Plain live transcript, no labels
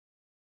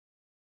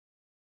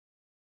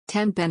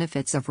10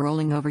 Benefits of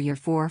Rolling Over Your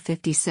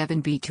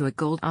 457b to a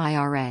Gold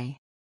IRA.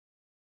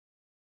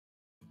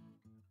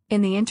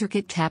 In the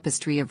intricate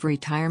tapestry of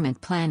retirement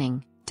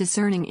planning,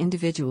 discerning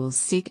individuals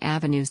seek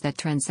avenues that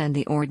transcend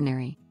the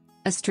ordinary.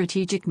 A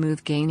strategic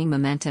move gaining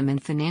momentum in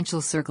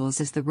financial circles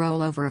is the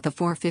rollover of the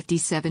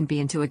 457b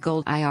into a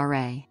Gold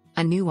IRA,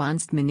 a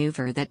nuanced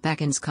maneuver that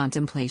beckons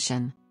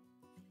contemplation.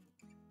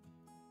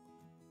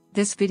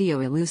 This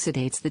video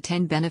elucidates the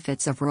 10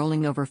 benefits of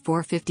rolling over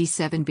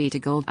 457b to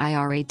Gold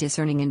IRA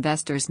discerning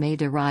investors may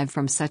derive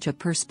from such a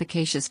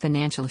perspicacious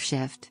financial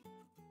shift.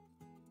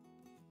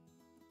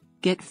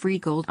 Get free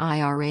Gold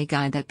IRA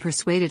guide that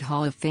persuaded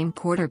Hall of Fame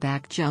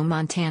quarterback Joe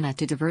Montana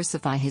to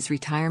diversify his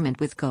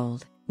retirement with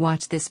gold.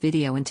 Watch this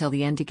video until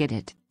the end to get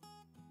it.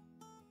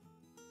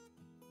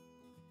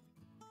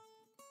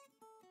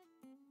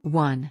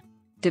 1.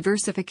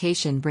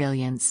 Diversification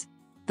brilliance.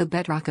 The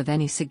bedrock of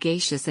any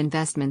sagacious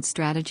investment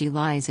strategy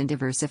lies in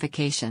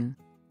diversification.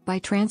 By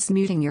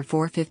transmuting your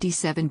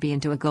 457b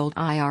into a Gold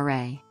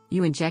IRA,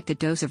 you inject a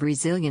dose of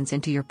resilience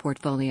into your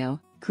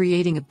portfolio,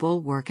 creating a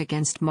bulwark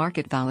against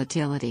market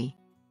volatility.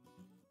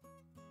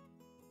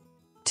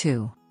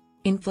 2.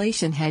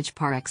 Inflation hedge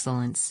par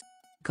excellence.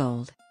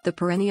 Gold, the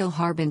perennial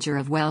harbinger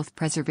of wealth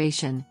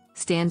preservation,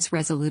 stands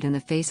resolute in the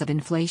face of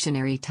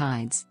inflationary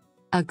tides.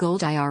 A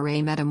Gold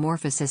IRA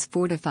metamorphosis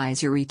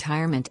fortifies your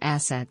retirement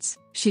assets,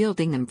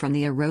 shielding them from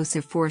the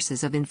erosive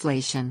forces of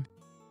inflation.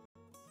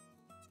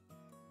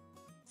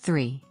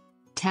 3.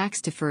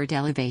 Tax-deferred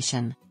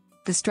elevation.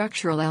 The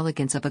structural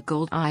elegance of a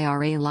Gold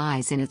IRA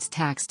lies in its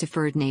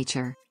tax-deferred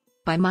nature.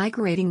 By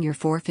migrating your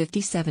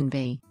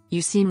 457b,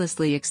 you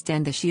seamlessly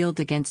extend the shield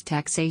against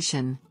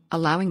taxation,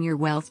 allowing your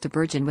wealth to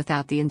burgeon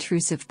without the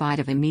intrusive bite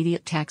of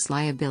immediate tax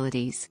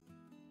liabilities.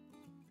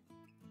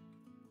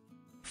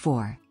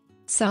 4.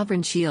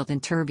 Sovereign shield in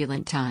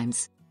turbulent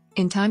times.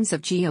 In times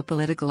of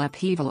geopolitical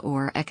upheaval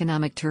or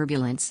economic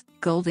turbulence,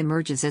 gold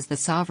emerges as the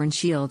sovereign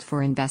shield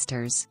for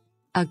investors.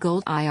 A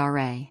Gold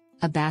IRA,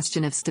 a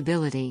bastion of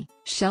stability,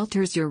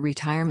 shelters your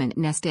retirement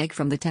nest egg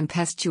from the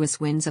tempestuous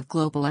winds of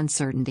global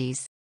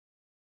uncertainties.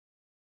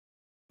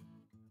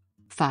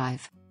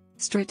 5.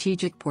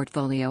 Strategic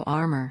portfolio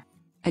armor.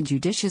 A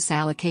judicious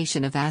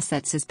allocation of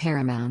assets is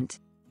paramount.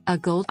 A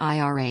Gold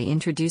IRA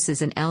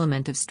introduces an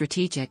element of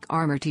strategic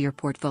armor to your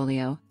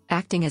portfolio,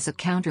 acting as a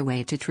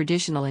counterweight to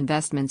traditional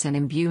investments and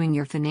imbuing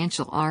your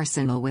financial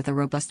arsenal with a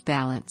robust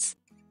balance.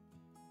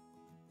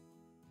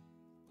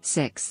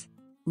 6.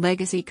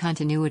 Legacy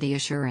continuity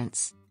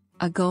assurance.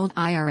 A Gold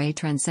IRA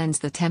transcends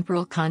the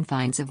temporal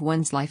confines of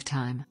one's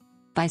lifetime.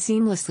 By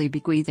seamlessly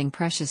bequeathing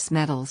precious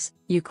metals,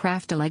 you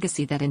craft a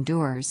legacy that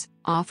endures,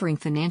 offering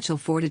financial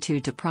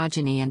fortitude to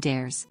progeny and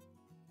heirs.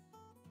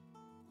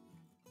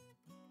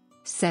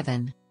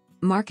 7.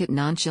 Market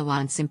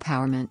nonchalance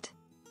empowerment.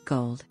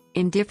 Gold,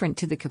 indifferent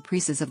to the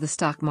caprices of the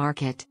stock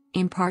market,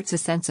 imparts a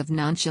sense of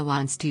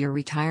nonchalance to your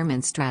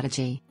retirement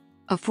strategy.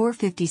 A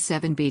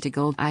 457b to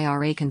Gold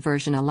IRA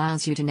conversion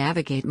allows you to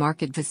navigate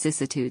market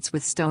vicissitudes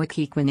with stoic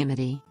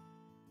equanimity.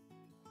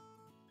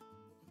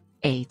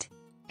 8.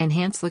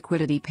 Enhanced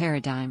liquidity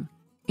paradigm.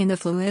 In the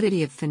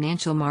fluidity of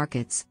financial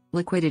markets,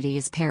 liquidity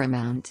is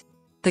paramount.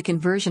 The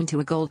conversion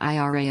to a Gold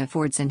IRA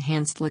affords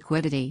enhanced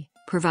liquidity,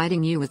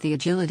 providing you with the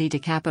agility to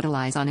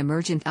capitalize on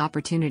emergent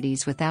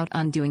opportunities without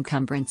undue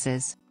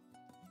encumbrances.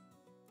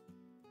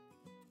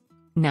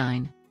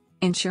 9.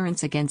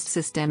 Insurance against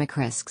systemic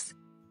risks.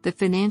 The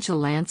financial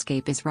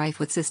landscape is rife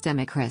with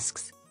systemic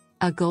risks.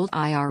 A Gold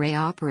IRA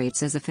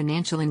operates as a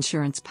financial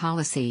insurance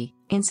policy,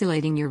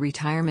 insulating your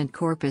retirement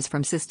corpus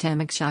from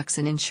systemic shocks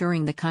and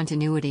ensuring the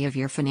continuity of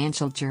your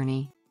financial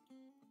journey.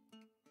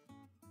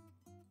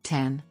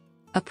 10.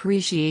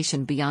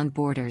 Appreciation beyond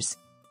borders.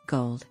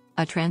 Gold,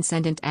 a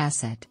transcendent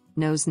asset,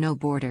 knows no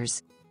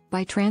borders.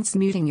 By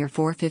transmuting your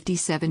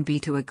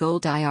 457b to a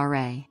Gold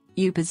IRA,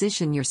 you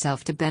position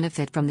yourself to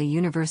benefit from the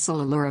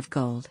universal allure of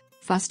gold,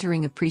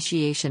 fostering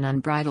appreciation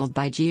unbridled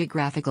by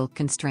geographical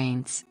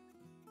constraints.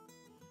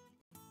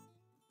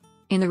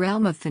 In the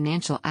realm of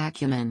financial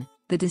acumen,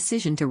 the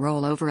decision to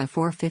roll over a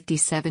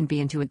 457b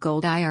into a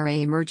Gold IRA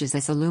emerges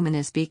as a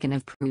luminous beacon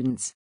of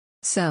prudence.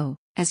 So,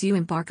 as you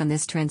embark on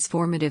this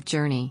transformative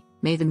journey,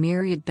 may the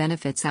myriad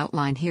benefits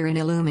outlined herein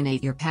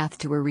illuminate your path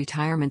to a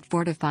retirement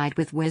fortified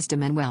with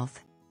wisdom and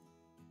wealth.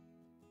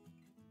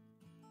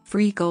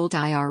 Free Gold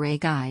IRA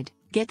Guide.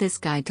 Get this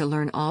guide to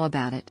learn all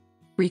about it.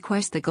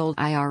 Request the Gold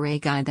IRA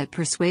guide that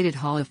persuaded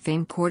Hall of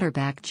Fame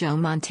quarterback Joe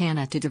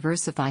Montana to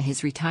diversify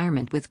his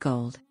retirement with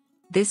gold.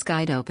 This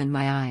guide opened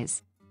my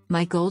eyes.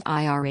 My Gold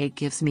IRA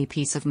gives me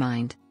peace of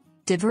mind.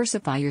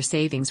 Diversify your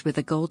savings with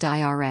a Gold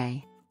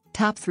IRA.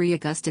 Top 3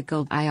 Augusta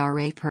Gold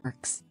IRA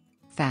perks.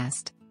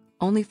 Fast.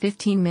 Only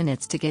 15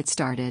 minutes to get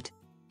started.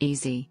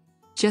 Easy.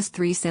 Just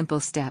 3 simple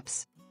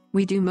steps.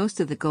 We do most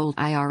of the Gold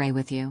IRA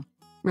with you.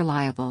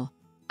 Reliable.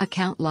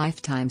 Account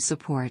lifetime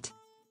support.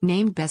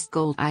 Named Best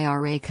Gold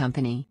IRA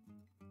Company.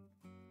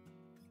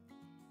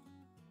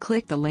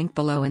 Click the link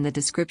below in the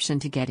description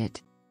to get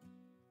it.